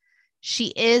 okay, she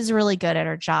is really good at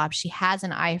her job. She has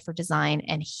an eye for design,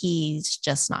 and he's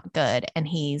just not good. And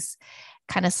he's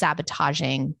kind of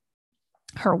sabotaging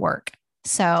her work.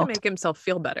 So to make himself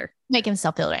feel better.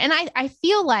 And I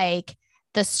feel like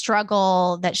the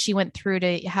struggle that she went through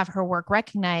to have her work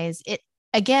recognized, it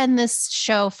again, this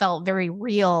show felt very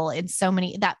real in so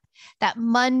many that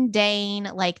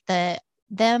mundane, like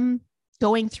them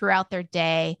going throughout their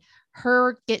day,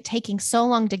 her taking so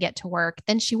long to get to work.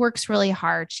 Then she works really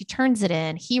hard. She turns it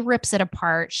in. He rips it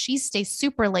apart. She stays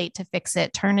super late to fix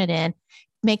it, turn it in,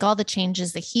 make all the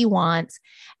changes that he wants,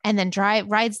 and then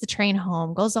rides the train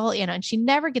home, goes all, and she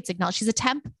never gets acknowledged. She's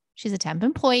a temp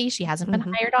employee. She hasn't been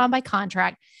hired on by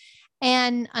contract.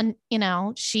 And,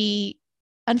 she,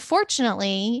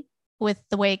 unfortunately, with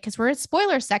the way, because we're at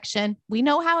spoiler section, we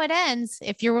know how it ends.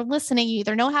 If you're listening, you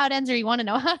either know how it ends or you want to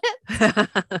know how it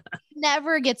ends.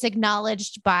 Never gets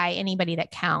acknowledged by anybody that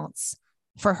counts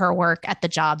for her work at the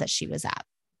job that she was at.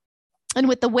 And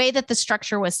with the way that the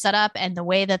structure was set up and the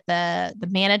way that the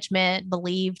management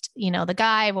believed, the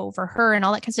guy over her and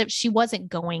all that kind of stuff, she wasn't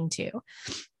going to,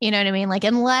 you know what I mean? Like,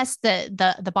 unless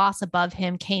the boss above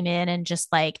him came in and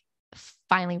just like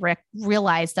finally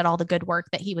realized that all the good work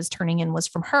that he was turning in was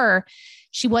from her,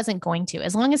 she wasn't going to.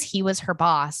 As long as he was her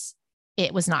boss,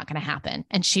 it was not going to happen.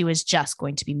 And she was just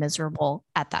going to be miserable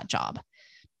at that job.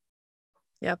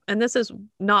 Yep. And this is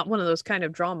not one of those kind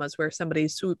of dramas where somebody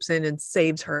swoops in and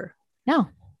saves her. No.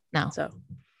 So,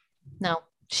 no,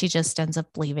 she just ends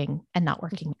up leaving and not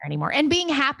working there anymore and being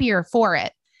happier for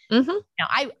it.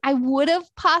 I would have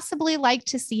possibly liked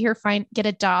to see her get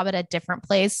a job at a different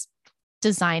place,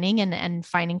 designing and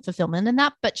finding fulfillment in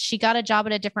that, but she got a job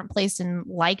at a different place and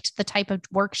liked the type of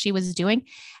work she was doing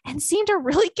and seemed to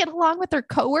really get along with her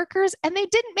coworkers, and they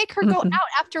didn't make her go out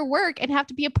after work and have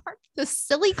to be a part of this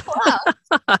silly club.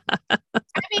 I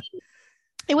mean,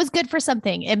 it was good for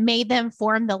something. It made them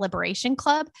form the Liberation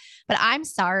Club, but I'm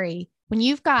sorry, when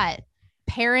you've got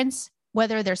parents,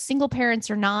 whether they're single parents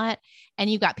or not, and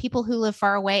you've got people who live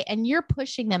far away, and you're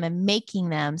pushing them and making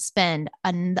them spend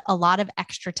a lot of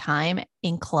extra time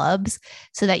in clubs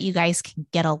so that you guys can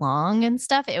get along and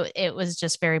stuff. It was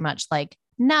just very much like,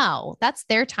 no, that's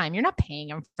their time. You're not paying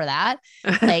them for that.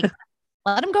 Like,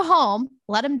 let them go home,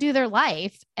 let them do their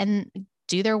life and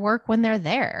do their work when they're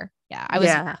there. Yeah.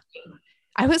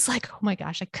 I was like, oh my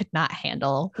gosh, I could not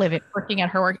handle working at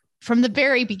her work from the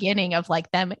very beginning of like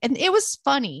them. And it was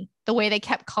funny the way they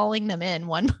kept calling them in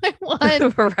one by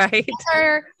one. Right.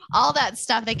 All that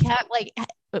stuff. They kept like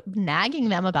nagging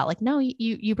them about like, no,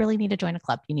 you really need to join a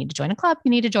club. You need to join a club.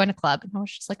 You need to join a club. And I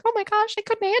was just like, oh my gosh, I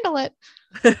couldn't handle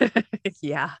it.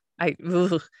 Yeah.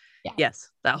 Yes.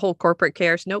 That whole corporate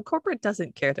cares. No, corporate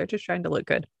doesn't care. They're just trying to look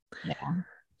good. Yeah.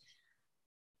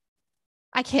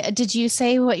 I can't. Did you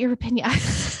say what your opinion?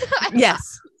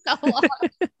 Yes.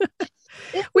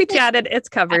 We chatted. It's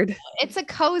covered. It's a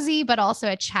cozy, but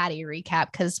also a chatty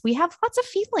recap because we have lots of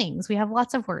feelings. We have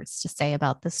lots of words to say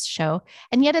about this show.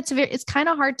 And yet it's kind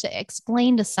of hard to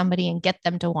explain to somebody and get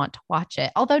them to want to watch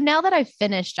it. Although now that I've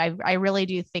finished, I really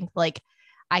do think like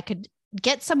I could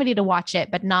get somebody to watch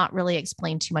it, but not really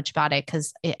explain too much about it.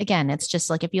 Cause again, it's just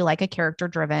like, if you like a character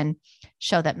driven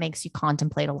show that makes you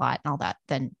contemplate a lot and all that,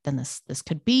 then this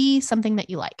could be something that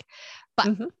you like.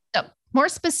 But so more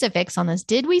specifics on this.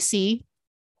 Did we see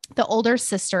the older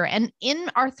sister? And in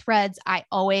our threads, I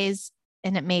always,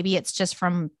 and maybe it's just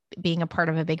from being a part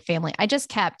of a big family, I just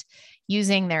kept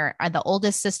using the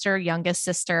oldest sister, youngest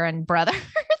sister, and brother.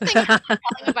 I'm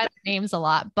calling by their names a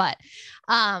lot, but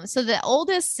so the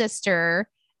oldest sister,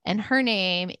 and her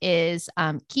name is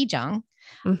Ki-jung.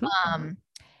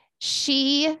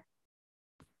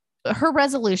 Her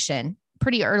resolution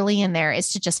pretty early in there is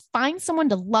to just find someone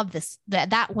to love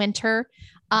that winter,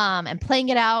 and playing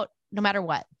it out no matter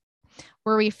what.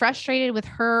 Were we frustrated with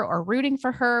her or rooting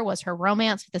for her? Was her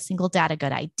romance with a single dad a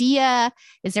good idea?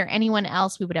 Is there anyone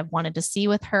else we would have wanted to see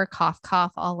with her? Cough,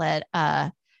 cough. I'll let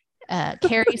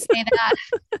Carrie say that.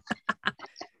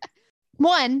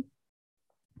 One,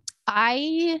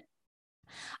 I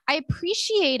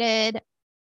appreciated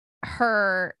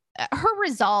her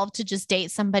resolve to just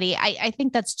date somebody. I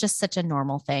think that's just such a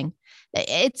normal thing.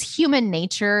 It's human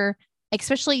nature,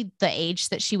 especially the age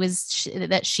that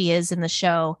she is in the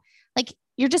show. Like,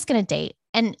 you're just going to date.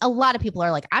 And a lot of people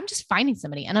are like, I'm just finding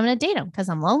somebody and I'm going to date them because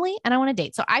I'm lonely and I want to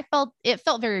date. So it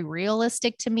felt very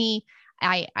realistic to me.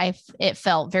 It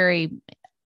felt very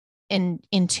in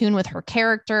tune with her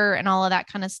character and all of that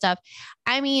kind of stuff.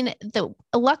 I mean,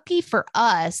 lucky for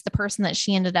us, the person that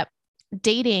she ended up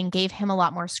dating gave him a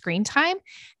lot more screen time.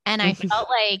 And I felt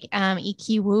like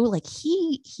EQ Wu, like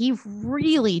he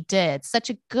really did such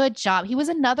a good job. He was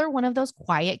another one of those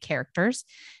quiet characters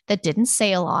that didn't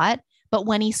say a lot, but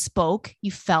when he spoke,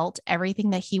 you felt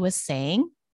everything that he was saying.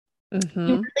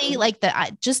 You really like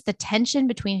just the tension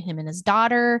between him and his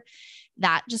daughter.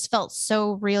 That just felt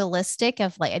so realistic.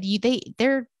 Of like they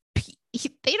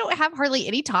don't have hardly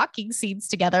any talking scenes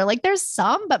together. Like there's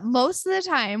some, but most of the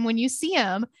time when you see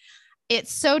them,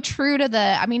 it's so true to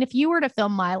I mean, if you were to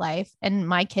film my life and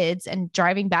my kids and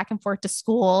driving back and forth to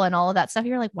school and all of that stuff,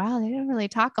 you're like, wow, they don't really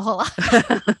talk a whole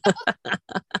lot.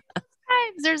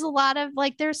 There's a lot of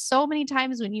like, there's so many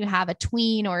times when you have a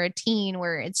tween or a teen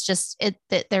where it's just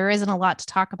that there isn't a lot to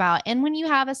talk about. And when you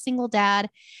have a single dad,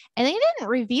 and they didn't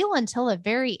reveal until the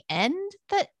very end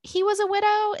that he was a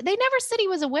widow. They never said he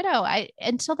was a widow.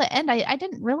 Until the end, I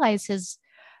didn't realize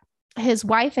his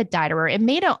wife had died, or it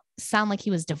made it sound like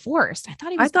he was divorced.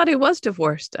 I thought he was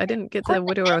divorced. I didn't get the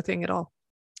widower thing at all.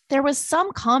 There was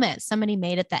some comment somebody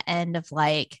made at the end of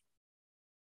like,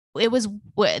 it was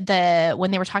when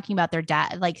they were talking about their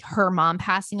dad, like her mom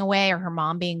passing away or her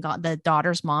mom being gone, the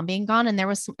daughter's mom being gone. And there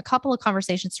was a couple of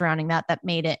conversations surrounding that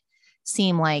made it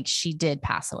seem like she did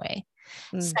pass away.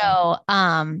 So,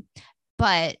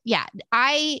 but yeah,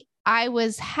 I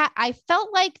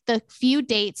felt like the few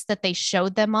dates that they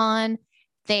showed them on,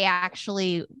 they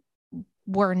actually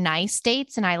were nice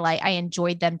dates. And I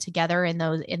enjoyed them together in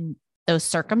those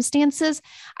circumstances.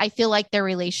 I feel like their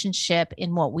relationship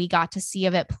in what we got to see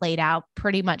of it played out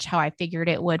pretty much how I figured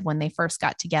it would when they first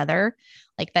got together.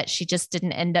 Like that she just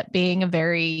didn't end up being a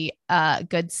very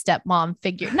good stepmom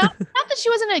figure. Not that she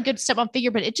wasn't a good stepmom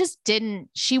figure, but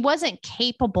she wasn't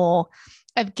capable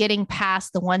of getting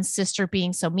past the one sister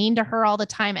being so mean to her all the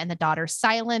time and the daughter's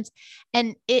silence.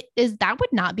 And that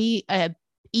would not be a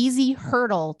easy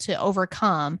hurdle to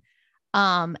overcome.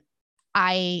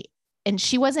 And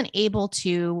she wasn't able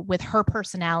to, with her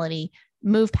personality,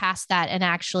 move past that and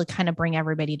actually kind of bring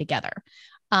everybody together.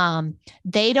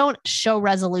 They don't show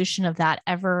resolution of that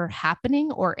ever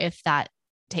happening, or if that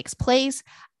takes place.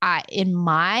 In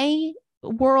my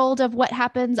world of what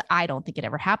happens, I don't think it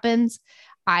ever happens.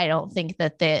 I don't think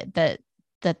that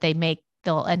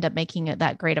they'll end up making it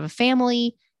that great of a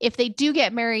family. If they do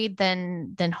get married,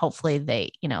 then hopefully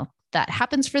that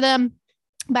happens for them.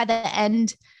 By the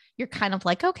end, you're kind of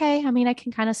like, okay, I mean, I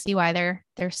can kind of see why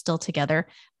they're still together.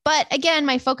 But again,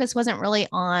 my focus wasn't really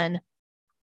on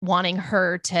wanting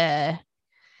her to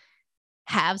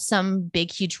have some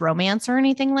big, huge romance or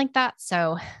anything like that.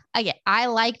 So I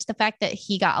liked the fact that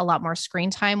he got a lot more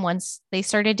screen time once they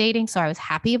started dating. So I was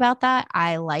happy about that.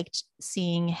 I liked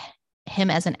seeing him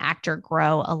as an actor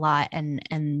grow a lot,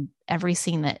 and every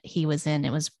scene that he was in,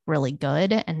 it was really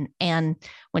good. And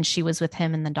when she was with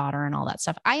him and the daughter and all that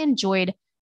stuff, I enjoyed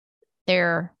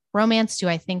their romance. Do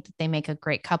I think that they make a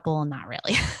great couple? Not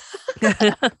really.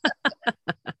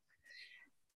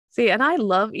 See, and I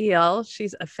love EL.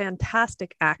 She's a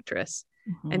fantastic actress,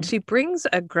 and she brings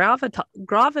a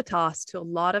gravitas to a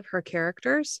lot of her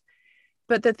characters.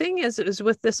 But the thing is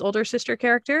with this older sister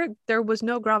character, there was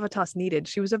no gravitas needed.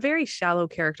 She was a very shallow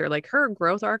character. Like her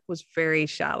growth arc was very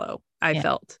shallow, I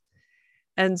felt.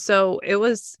 And so it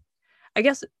was, I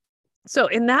guess, so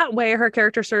in that way, her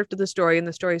character served the story and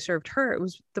the story served her. It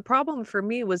was, the problem for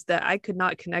me was that I could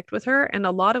not connect with her. And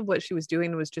a lot of what she was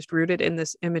doing was just rooted in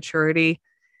this immaturity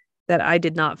that I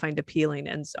did not find appealing.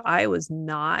 And so I was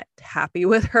not happy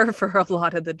with her for a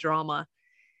lot of the drama.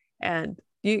 And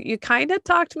you kind of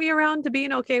talked me around to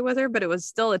being okay with her, but it was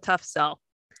still a tough sell.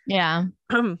 Yeah.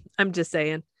 I'm just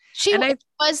saying. She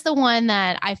was the one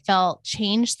that I felt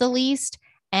changed the least,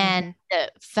 and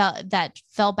that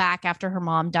fell back after her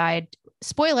mom died.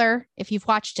 Spoiler, if you've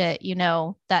watched it, you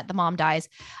know that the mom dies.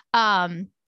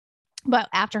 But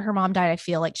after her mom died, I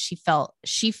feel like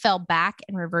she fell back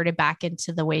and reverted back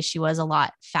into the way she was a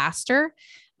lot faster.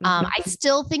 I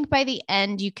still think by the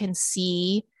end, you can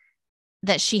see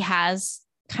that she has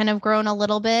kind of grown a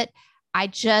little bit. I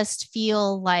just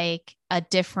feel like a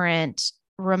different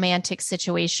romantic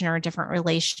situation or a different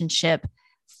relationship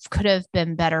could have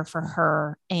been better for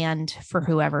her and for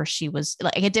whoever she was,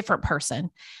 like a different person.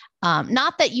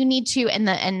 Not that you need to, and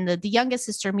the youngest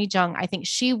sister, Mi Jung, I think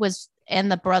she was, and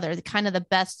the brother, kind of the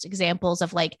best examples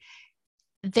of like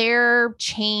their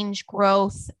change,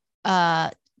 growth,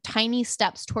 tiny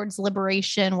steps towards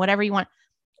liberation, whatever you want,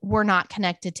 were not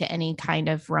connected to any kind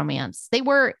of romance. They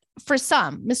were, for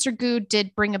some. Mr. Gu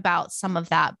did bring about some of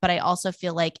that, but I also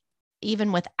feel like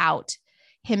even without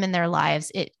him in their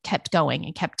lives, it kept going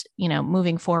and kept,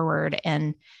 moving forward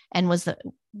and was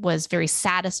very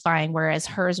satisfying. Whereas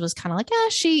hers was kind of like,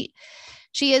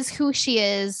 she is who she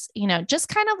is, just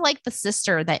kind of like the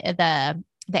sister, the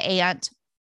aunt.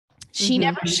 She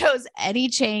never shows any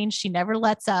change. She never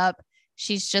lets up.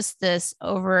 She's just this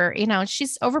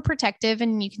she's overprotective,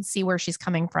 and you can see where she's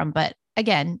coming from. But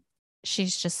again,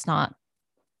 she's just not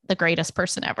the greatest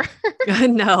person ever.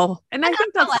 No. And I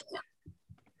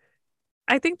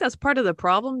think that's part of the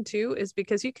problem too, is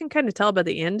because you can kind of tell by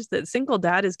the end that single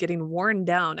dad is getting worn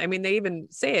down. I mean, they even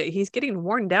say it. He's getting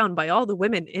worn down by all the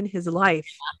women in his life.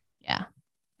 Yeah.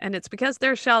 And it's because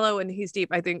they're shallow and he's deep.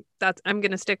 I think I'm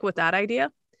going to stick with that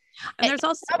idea. And there's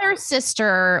also other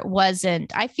sister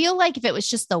wasn't. I feel like if it was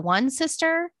just the one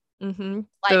sister,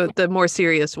 the more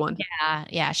serious one.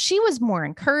 Yeah. She was more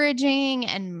encouraging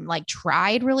and like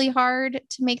tried really hard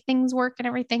to make things work and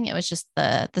everything. It was just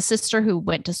the sister who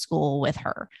went to school with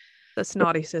her. The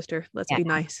snotty sister. Let's be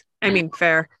nice. I mean,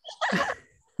 fair.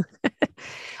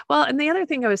 Well, and the other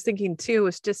thing I was thinking too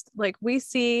was just like we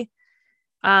see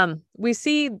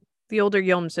the older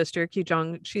Yeom sister,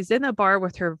 Ki-jung. She's in a bar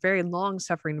with her very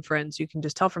long-suffering friends. You can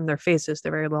just tell from their faces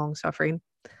they're very long-suffering.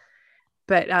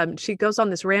 But she goes on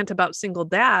this rant about single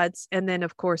dads. And then,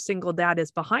 of course, single dad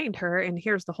is behind her. And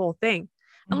here's the whole thing.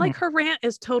 And like her rant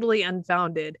is totally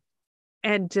unfounded.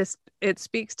 And just it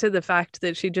speaks to the fact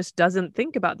that she just doesn't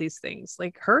think about these things.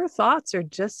 Like her thoughts are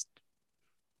just,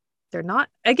 they're not,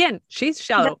 again, she's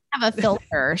shallow. She doesn't have a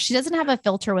filter. She doesn't have a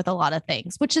filter with a lot of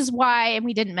things, which is why, and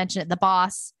we didn't mention it, the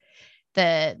boss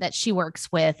that she works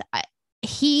with,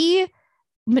 he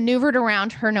maneuvered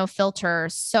around her no filter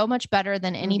so much better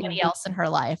than anybody else in her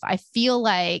life. I feel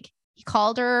like he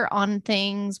called her on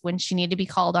things when she needed to be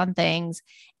called on things.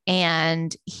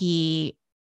 And he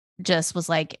just was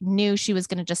like, knew she was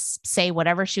going to just say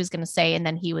whatever she was going to say. And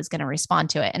then he was going to respond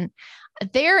to it. And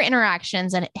their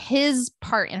interactions and his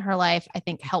part in her life, I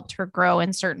think helped her grow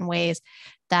in certain ways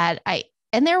and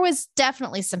there was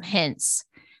definitely some hints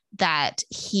that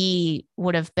he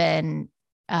would have been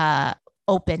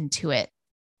open to it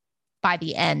by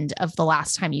the end of the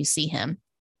last time you see him.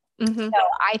 So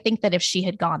I think that if she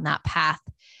had gone that path,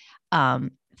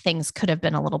 things could have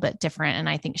been a little bit different. And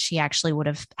I think she actually would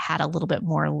have had a little bit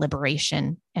more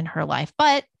liberation in her life,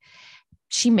 but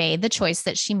she made the choice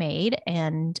that she made.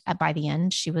 And by the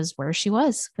end, she was where she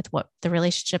was with the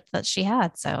relationship that she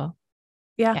had. So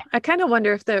yeah. I kind of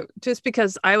wonder if just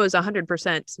because I was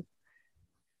 100%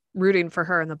 rooting for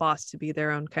her and the boss to be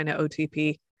their own kind of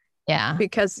OTP. Yeah.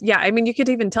 Because I mean, you could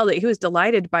even tell that he was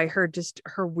delighted by her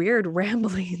weird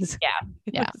ramblings.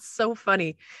 Yeah. It's so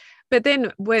funny. But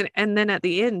then then at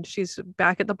the end, she's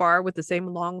back at the bar with the same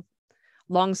long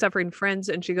suffering friends.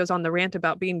 And she goes on the rant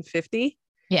about being 50.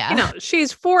 Yeah.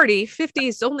 She's 40, 50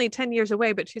 is only 10 years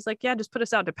away, but she's like, yeah, just put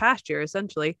us out to pasture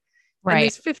essentially. Right. And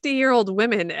these 50-year-old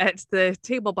women at the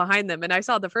table behind them. And I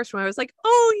saw the first one. I was like,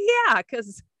 oh yeah.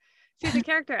 Cause she's a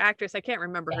character actress. I can't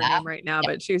remember her name right now,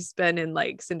 but she's been in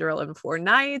like Cinderella and Four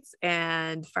Nights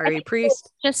and Fiery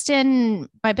Priest. Just in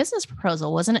My Business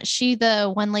Proposal, wasn't it? She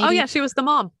the one lady. Oh yeah, she was the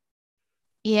mom.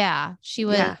 Yeah, she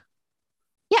was. Yeah,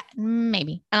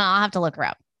 maybe. I'll have to look her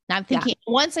up. Now I'm thinking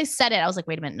once I said it, I was like,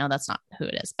 wait a minute, no, that's not who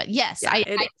it is. But yes, I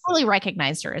totally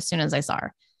recognized her as soon as I saw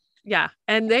her. Yeah,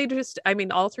 and they just, I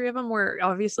mean, all three of them were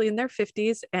obviously in their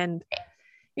 50s, and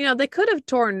they could have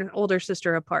torn older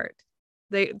sister apart.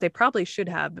 They probably should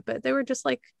have, but they were just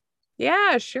like,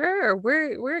 yeah, sure.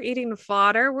 We're eating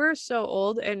fodder. We're so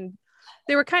old. And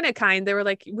they were kind of kind. They were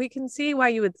like, we can see why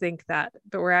you would think that,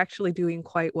 but we're actually doing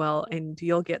quite well and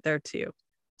you'll get there too.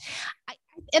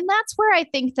 And that's where I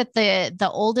think that the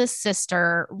oldest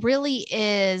sister really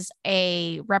is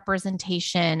a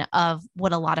representation of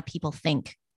what a lot of people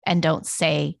think and don't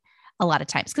say a lot of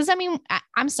times. Cause I mean,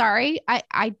 I'm sorry.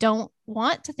 I don't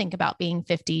want to think about being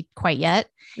 50 quite yet.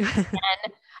 And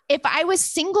if I was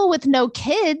single with no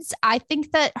kids, I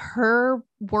think that her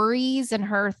worries and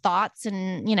her thoughts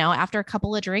and, after a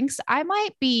couple of drinks, I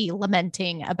might be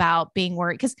lamenting about being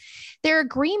worried because their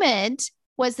agreement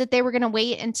was that they were going to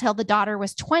wait until the daughter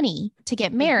was 20 to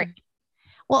get married.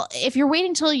 Well, if you're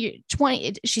waiting until you're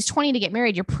 20, she's 20 to get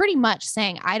married, you're pretty much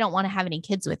saying, I don't want to have any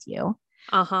kids with you.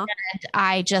 And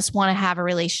I just want to have a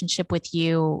relationship with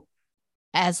you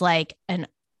as like an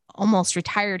almost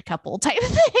retired couple type of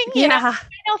thing. You know? I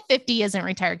know 50 isn't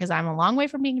retired because I'm a long way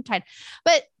from being retired,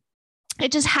 but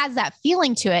it just has that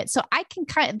feeling to it. So I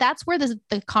can that's where the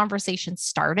conversation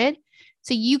started.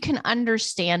 So you can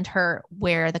understand her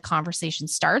where the conversation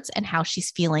starts and how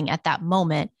she's feeling at that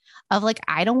moment of like,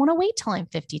 I don't want to wait till I'm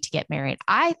 50 to get married.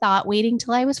 I thought waiting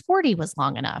till I was 40 was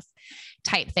long enough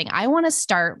type thing. I want to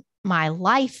start my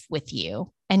life with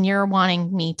you and you're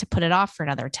wanting me to put it off for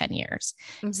another 10 years.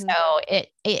 Mhm. So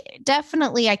it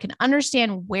definitely, I can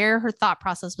understand where her thought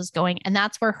process was going. And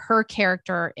that's where her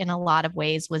character in a lot of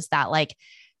ways was that like,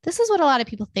 this is what a lot of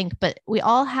people think, but we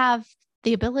all have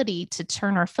the ability to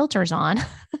turn our filters on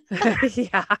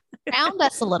Yeah. around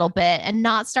us a little bit and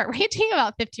not start ranting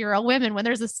about 50-year-old women when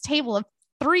there's this table of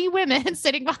 3 women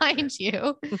sitting behind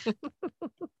you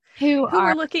who Who are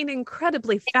were looking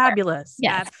incredibly fabulous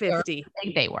Yes, at 50.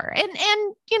 they were.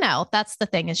 And you know, that's the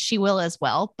thing is she will as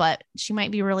well, but she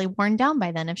might be really worn down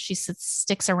by then if she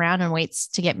sticks around and waits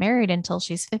to get married until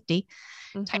she's 50.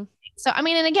 Mhm. So, I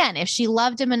mean, and again, if she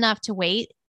loved him enough to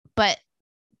wait, but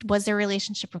was their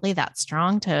relationship really that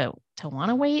strong to want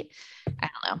to wait? I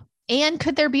don't know. And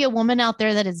could there be a woman out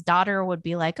there that his daughter would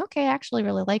be like, okay, I actually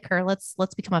really like her. Let's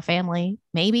become a family.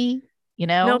 Maybe, you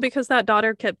know? No, because that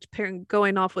daughter kept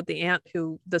going off with the aunt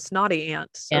the snotty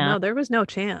aunt. So Yeah. no, there was no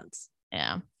chance.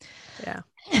 Yeah. Yeah.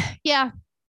 Yeah.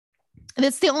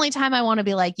 That's the only time I want to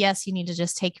be like, yes, you need to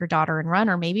just take your daughter and run,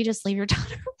 or maybe just leave your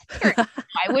daughter with her.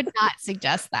 I would not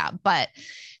suggest that, but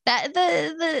that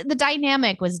the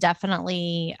dynamic was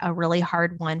definitely a really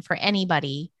hard one for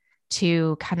anybody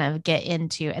to kind of get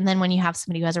into. And then when you have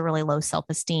somebody who has a really low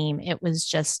self-esteem, it was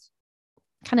just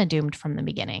kind of doomed from the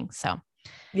beginning. So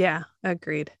Yeah,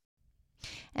 agreed.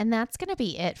 and that's going to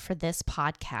be it for this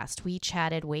podcast. We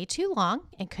chatted way too long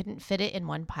and couldn't fit it in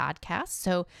one podcast.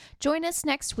 So join us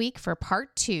next week for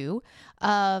part 2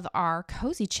 of our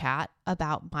cozy chat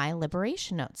about my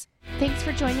liberation notes. Thanks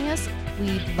for joining us.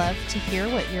 We'd love to hear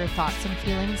what your thoughts and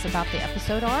feelings about the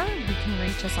episode are. You can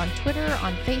reach us on Twitter,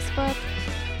 on Facebook,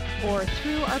 or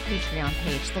through our Patreon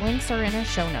page. The links are in our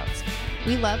show notes.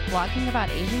 We love blogging about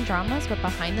Asian dramas, but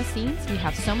behind the scenes, we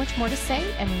have so much more to say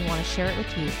and we want to share it with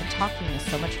you. And talking is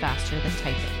so much faster than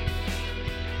typing.